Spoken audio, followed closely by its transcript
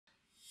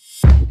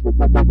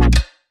Hey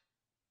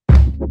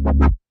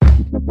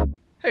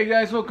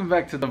guys, welcome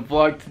back to the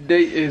vlog.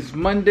 Today is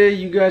Monday.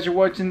 You guys are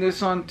watching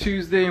this on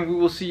Tuesday, and we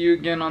will see you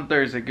again on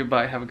Thursday.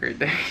 Goodbye, have a great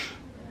day.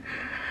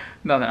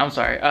 No, I'm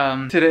sorry.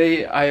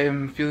 Today I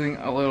am feeling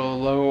a little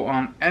low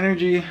on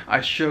energy.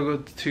 I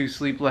struggled to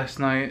sleep last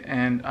night,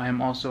 and I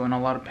am also in a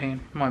lot of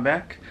pain in my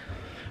back.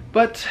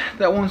 But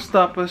that won't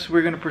stop us.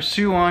 We're gonna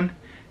pursue on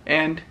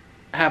and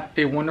have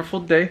a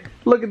wonderful day.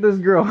 Look at this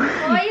girl.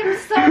 I am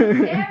so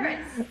embarrassed.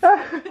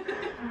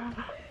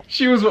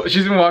 She's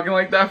been walking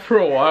like that for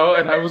a while,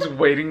 and I was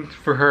waiting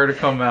for her to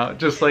come out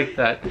just like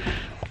that.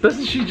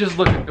 Doesn't she just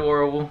look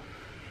adorable?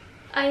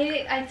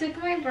 I took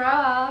my bra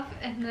off,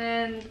 and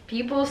then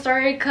people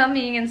started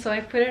coming, and so I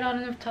put it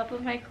on the top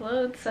of my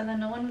clothes so that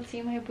no one would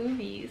see my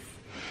boobies.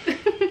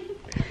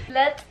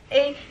 Let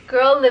a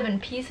girl live in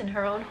peace in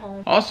her own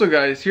home. Also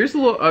guys, here's a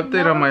little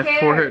update on my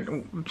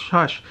forehead.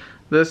 Shush.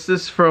 This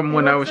is from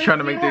when I was trying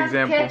to make the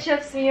example.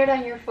 Ketchup smeared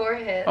on your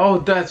forehead. Oh,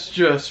 that's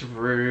just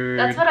rude.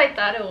 That's what I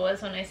thought it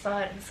was when I saw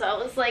it, and so I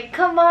was like,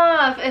 come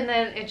off, and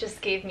then it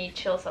just gave me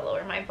chills all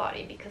over my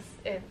body because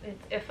it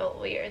felt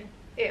weird.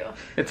 Ew.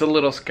 It's a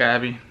little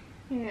scabby.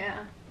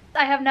 Yeah.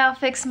 I have now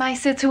fixed my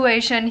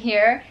situation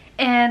here,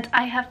 and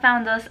I have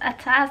found us a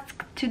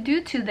task to do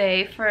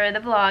today for the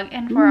vlog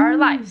and for our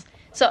lives.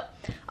 So,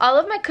 all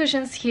of my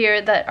cushions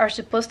here that are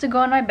supposed to go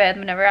on my bed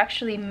but never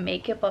actually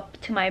make it up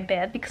to my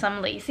bed because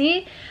I'm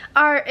lazy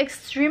are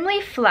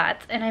extremely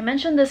flat. And I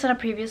mentioned this in a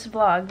previous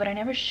vlog, but I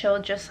never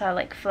showed just how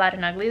like flat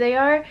and ugly they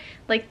are.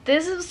 Like,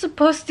 this is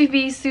supposed to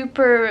be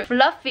super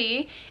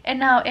fluffy, and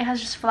now it has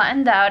just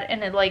flattened out,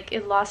 and it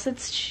lost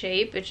its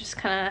shape. It just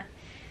kind of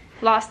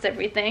lost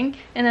everything.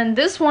 And then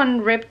this one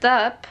ripped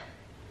up,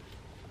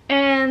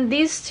 and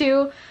these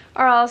two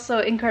are also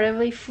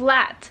incredibly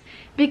flat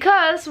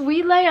because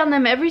we lay on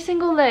them every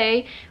single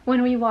day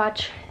when we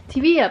watch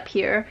TV up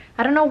here.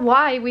 I don't know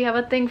why we have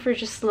a thing for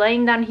just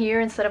laying down here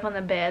instead of on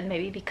the bed.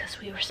 Maybe because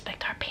we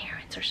respect our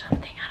parents or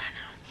something. I don't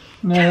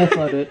know. No, that's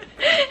not it.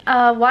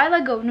 A while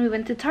ago when we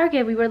went to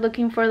Target, we were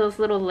looking for those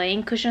little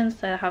laying cushions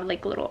that have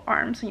like little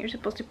arms and you're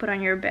supposed to put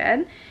on your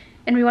bed.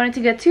 And we wanted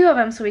to get 2 of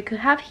them so we could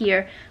have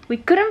here. We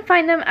couldn't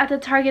find them at the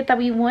Target that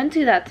we went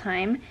to that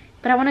time.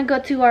 But I want to go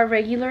to our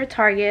regular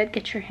Target,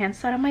 get your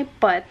hands out of my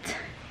butt,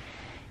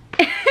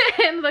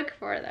 and look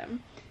for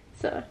them.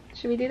 So,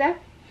 should we do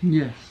that?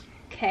 Yes.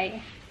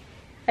 Okay.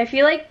 I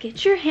feel like,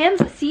 get your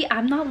hands, see,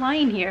 I'm not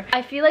lying here.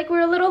 I feel like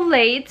we're a little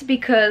late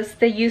because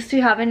they used to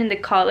have it in the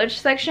college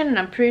section, and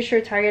I'm pretty sure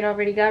Target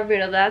already got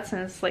rid of that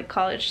since like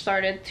college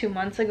started 2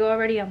 months ago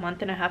already, a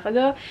month and a half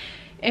ago.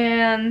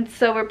 And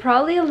so we're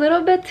probably a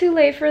little bit too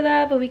late for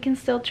that, but we can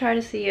still try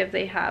to see if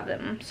they have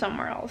them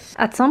somewhere else.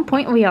 At some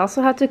point, we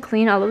also had to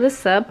clean all of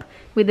this up.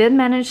 We did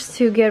manage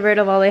to get rid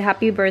of all the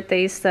happy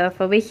birthday stuff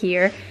over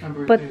here,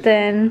 but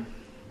then,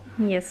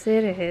 yes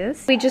it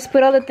is. We just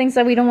put all the things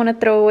that we don't want to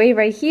throw away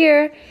right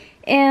here,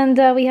 and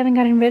we haven't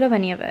gotten rid of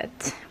any of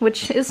it,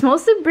 which is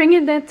mostly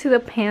bringing that to the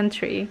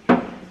pantry.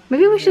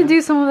 Maybe we should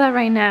do some of that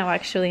right now,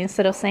 actually,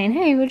 instead of saying,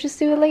 hey, we'll just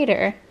do it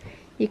later.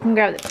 You can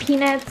grab the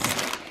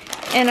peanuts.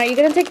 And are you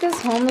gonna take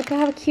this home? Look at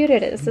how cute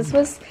it is. This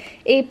was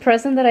a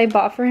present that I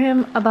bought for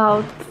him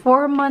about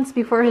 4 months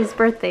before his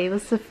birthday. It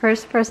was the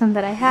first present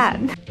that I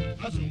had.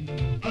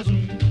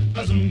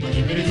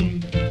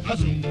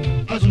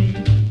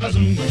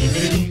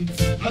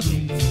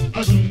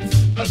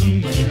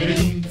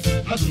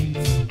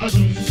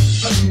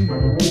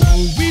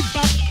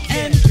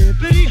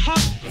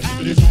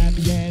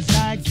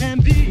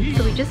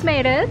 So we just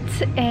made it,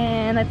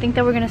 and I think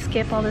that we're gonna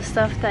skip all the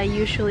stuff that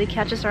usually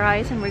catches our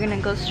eyes, and we're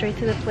gonna go straight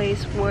to the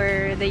place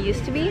where they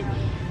used to be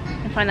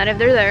and find out if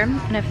they're there,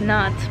 and if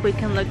not, we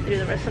can look through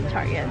the rest of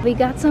Target. We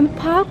got some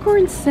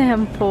popcorn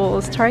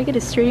samples. Target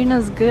is treating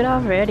us good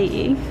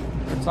already.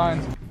 Good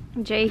signs.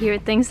 Jay here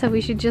thinks that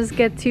we should just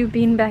get 2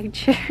 beanbag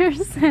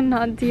chairs and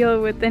not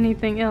deal with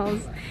anything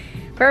else.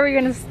 Where are we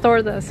gonna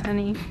store this,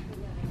 honey?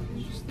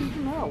 Just leave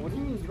them out. What do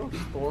you mean you don't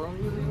store them?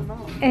 You leave them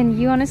out. And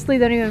you honestly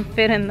don't even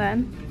fit in that.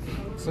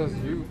 It says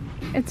you.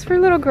 It's for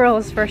little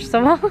girls, first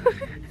of all.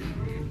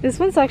 This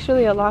one's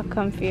actually a lot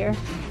comfier.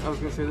 I was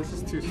gonna say, this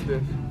is too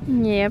stiff.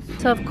 Yep.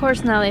 So of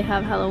course now they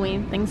have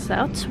Halloween things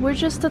out. We're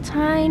just a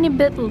tiny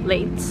bit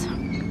late.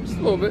 Just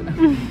a little bit.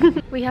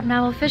 We have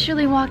now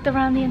officially walked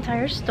around the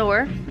entire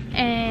store,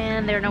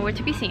 and they're nowhere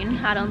to be seen.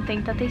 I don't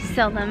think that they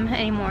sell them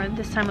anymore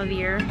this time of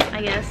year,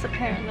 I guess,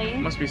 apparently.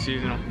 Must be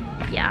seasonal.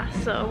 Yeah,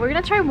 so we're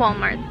gonna try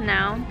Walmart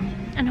now,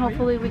 and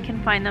hopefully we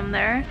can find them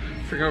there.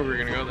 I forgot we were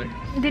gonna go there.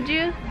 Did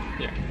you?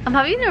 Yeah. I'm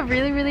having a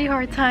really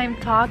hard time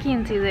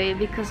talking today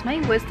because my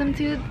wisdom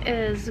tooth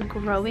is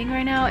growing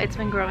right now. It's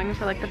been growing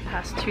for like the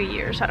past 2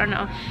 years. I don't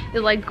know. It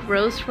like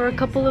grows for a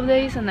couple of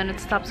days and then it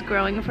stops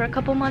growing for a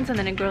couple months and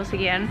then it grows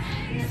again.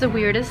 It's the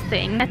weirdest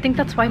thing. I think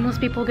that's why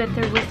most people get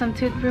their wisdom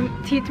teeth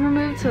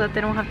removed, so that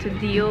they don't have to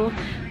deal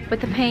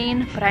with the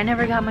pain, but I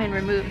never got mine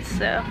removed,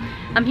 so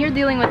I'm here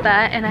dealing with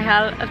that, and I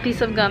have a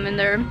piece of gum in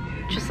there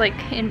just like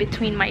in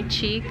between my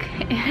cheek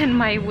and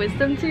my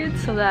wisdom tooth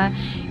so that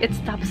it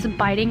stops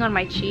biting on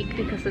my cheek,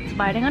 because it's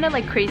biting on it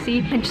like crazy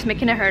and just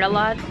making it hurt a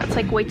lot. It's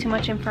like way too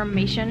much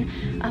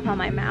information about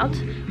my mouth,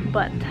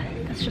 but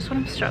that's just what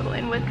I'm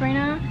struggling with right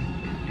now.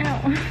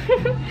 Ow.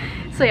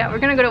 So yeah, we're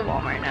gonna go to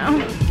Walmart now.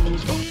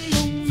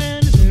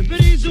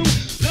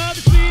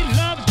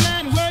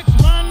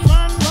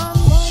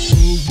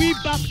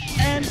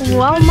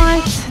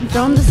 Walmart,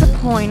 don't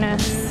disappoint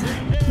us.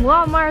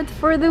 Walmart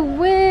for the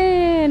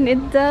win!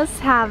 It does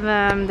have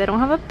them. They don't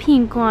have a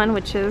pink one,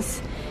 which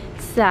is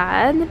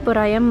sad, but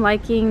I am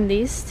liking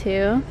these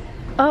two.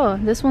 Oh,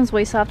 this one's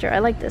way softer. I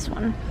like this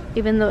one.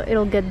 Even though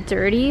it'll get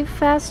dirty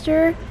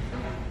faster,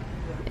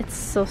 it's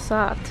so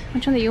soft.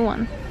 Which one do you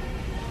want?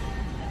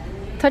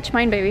 Touch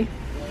mine, baby.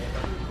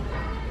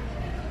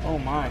 Oh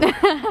my.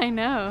 I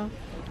know.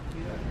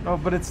 Oh,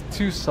 but it's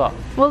too soft.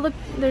 Well, look,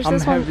 there's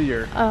this one. I'm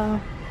heavier.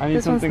 Oh, I need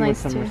this one's something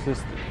nice with some too.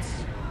 resistance.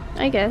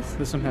 I guess.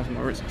 This one has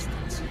more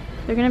resistance.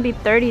 They're gonna be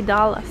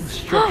 $30.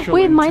 Structural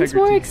Wait, mine's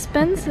more integrity.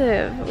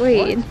 expensive.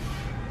 Wait.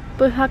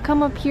 But how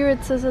come up here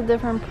it says a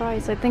different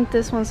price? I think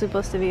this one's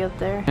supposed to be up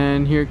there.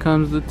 And here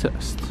comes the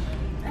test.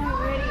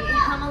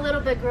 Alrighty, I'm a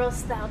little bit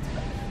grossed out.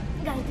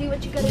 Gotta do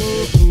what you gotta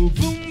do.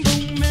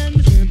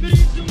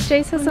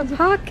 Jace has a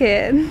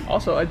pocket.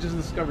 Also, I just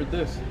discovered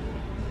this.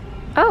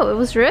 Oh, it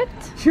was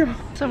ripped? Yeah.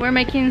 So we're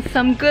making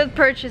some good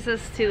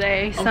purchases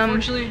today. Some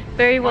Unfortunately,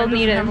 very well mine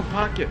doesn't needed. have a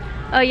pocket.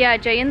 Oh yeah,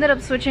 Jay ended up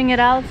switching it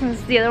out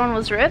since the other one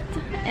was ripped.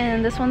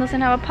 And this one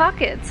doesn't have a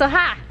pocket. So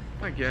ha!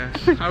 I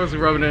guess. I was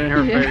rubbing it in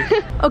her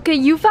face. Okay,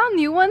 you found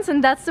new ones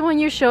and that's the one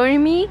you're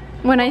showing me?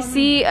 When I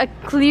see a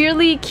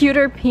clearly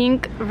cuter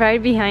pink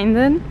right behind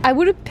them. I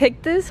would have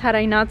picked this had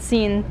I not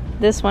seen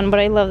this one, but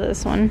I love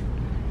this one.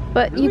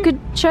 But Really? you could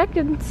check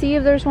and see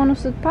if there's one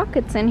with the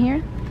pockets in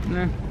here.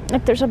 Nah.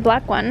 If there's a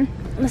black one.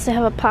 Unless they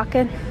have a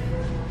pocket.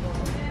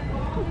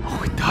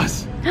 Oh, it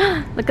does.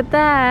 Look at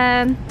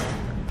that.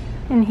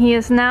 And he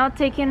is now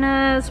taking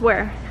us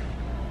where?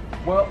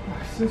 Well,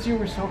 since you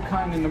were so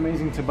kind and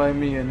amazing to buy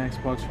me an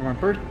Xbox for my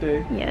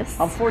birthday, Yes.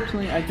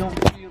 unfortunately, I don't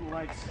feel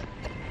like...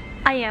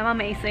 I am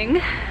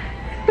amazing.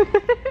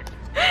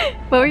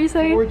 What were you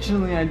saying?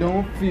 Unfortunately, I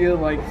don't feel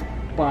like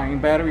buying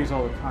batteries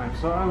all the time.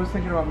 So I was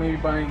thinking about maybe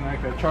buying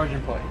like a charging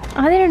plate.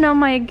 I didn't know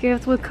my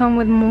gift would come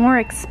with more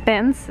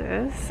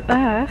expenses.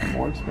 Ugh.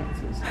 More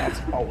expenses,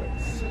 as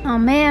always. Oh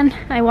man,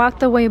 I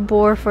walked away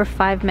bored for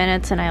 5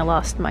 minutes and I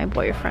lost my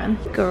boyfriend.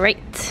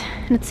 Great.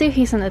 Let's see if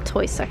he's in the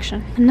toy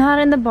section. Not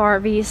in the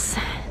Barbies.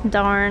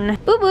 Darn.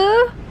 Boo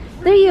boo!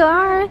 There you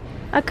are.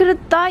 I could have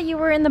thought you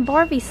were in the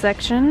Barbie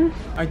section.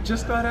 I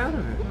just got out of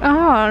it.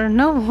 Oh,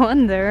 no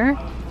wonder.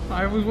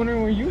 I was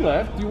wondering where you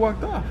left. You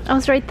walked off. I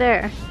was right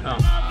there. Oh.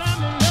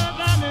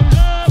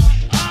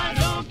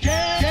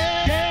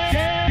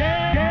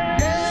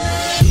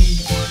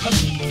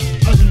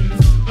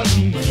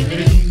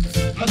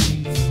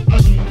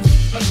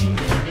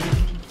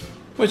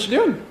 What you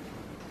doing?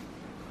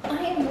 I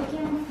am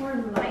looking for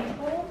light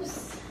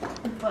bulbs,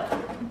 but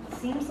it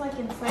seems like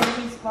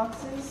inside these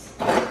boxes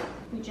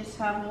we just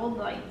have old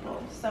light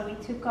bulbs that we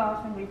took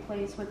off and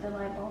replaced with the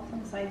light bulbs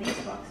inside these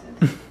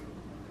boxes.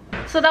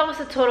 So that was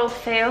a total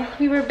fail.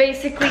 We were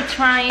basically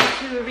trying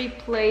to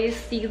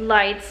replace the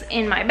lights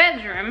in my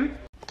bedroom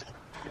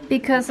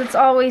because it's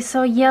always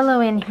so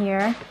yellow in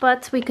here,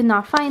 but we could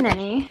not find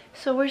any.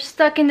 So we're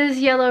stuck in this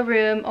yellow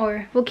room,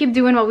 or we'll keep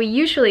doing what we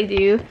usually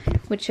do,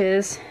 which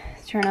is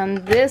turn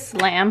on this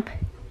lamp,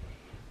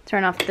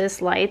 turn off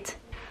this light,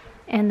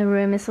 and the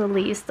room is at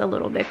least a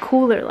little bit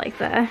cooler like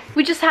that.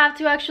 We just have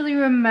to actually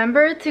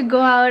remember to go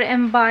out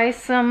and buy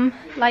some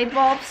light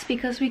bulbs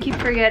because we keep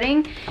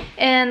forgetting,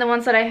 and the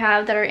ones that I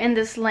have that are in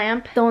this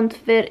lamp don't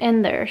fit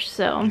in there.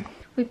 So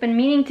we've been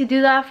meaning to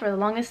do that for the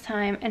longest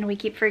time and we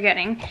keep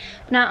forgetting.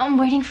 Now I'm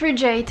waiting for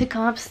Jay to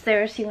come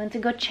upstairs. He went to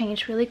go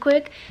change really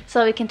quick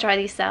so we can try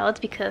these out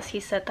because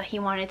he said that he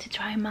wanted to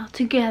try them out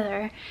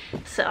together.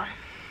 So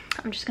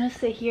I'm just gonna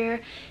sit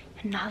here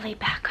and not lay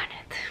back on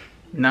it.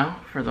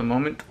 Now for the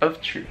moment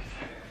of truth.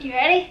 You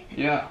ready?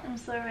 Yeah. I'm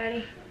so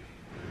ready.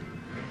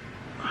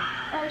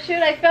 Oh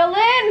shoot, I fell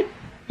in!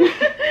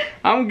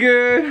 I'm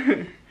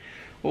good.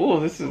 Oh,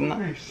 this is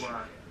nice.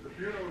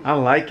 I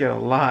like it a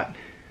lot.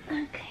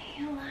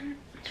 Okay, hold on.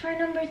 Try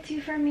number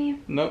 2 for me.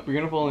 Nope, you're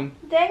gonna fall in.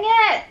 Dang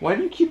it! Why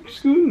do you keep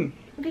scooting?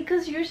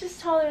 Because yours is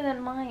taller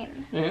than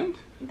mine. And?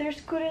 They're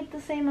scooted the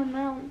same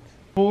amount.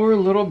 Poor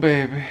little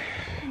baby.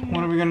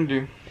 What are we gonna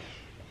do?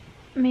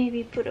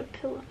 Maybe put a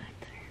pillow back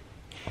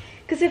there.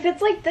 Because if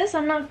it's like this,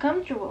 I'm not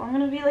comfortable. I'm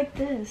gonna be like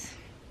this.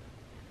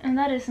 And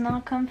that is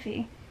not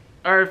comfy.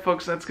 Alright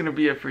folks, that's gonna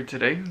be it for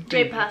today.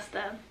 Jay passed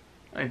that.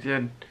 I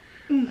did,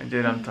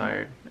 I'm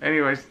tired.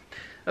 Anyways,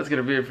 that's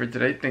gonna be it for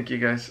today. Thank you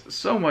guys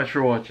so much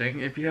for watching.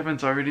 If you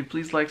haven't already,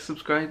 please like,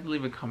 subscribe,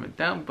 leave a comment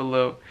down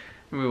below,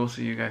 and we will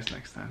see you guys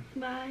next time.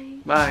 Bye.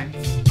 Bye.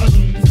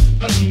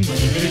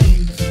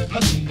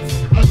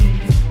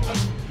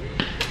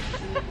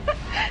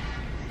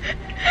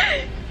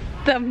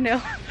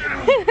 Thumbnail.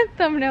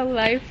 Thumbnail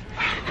life.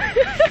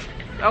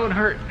 That would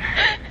hurt.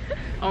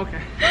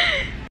 Okay.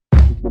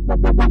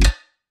 Bye.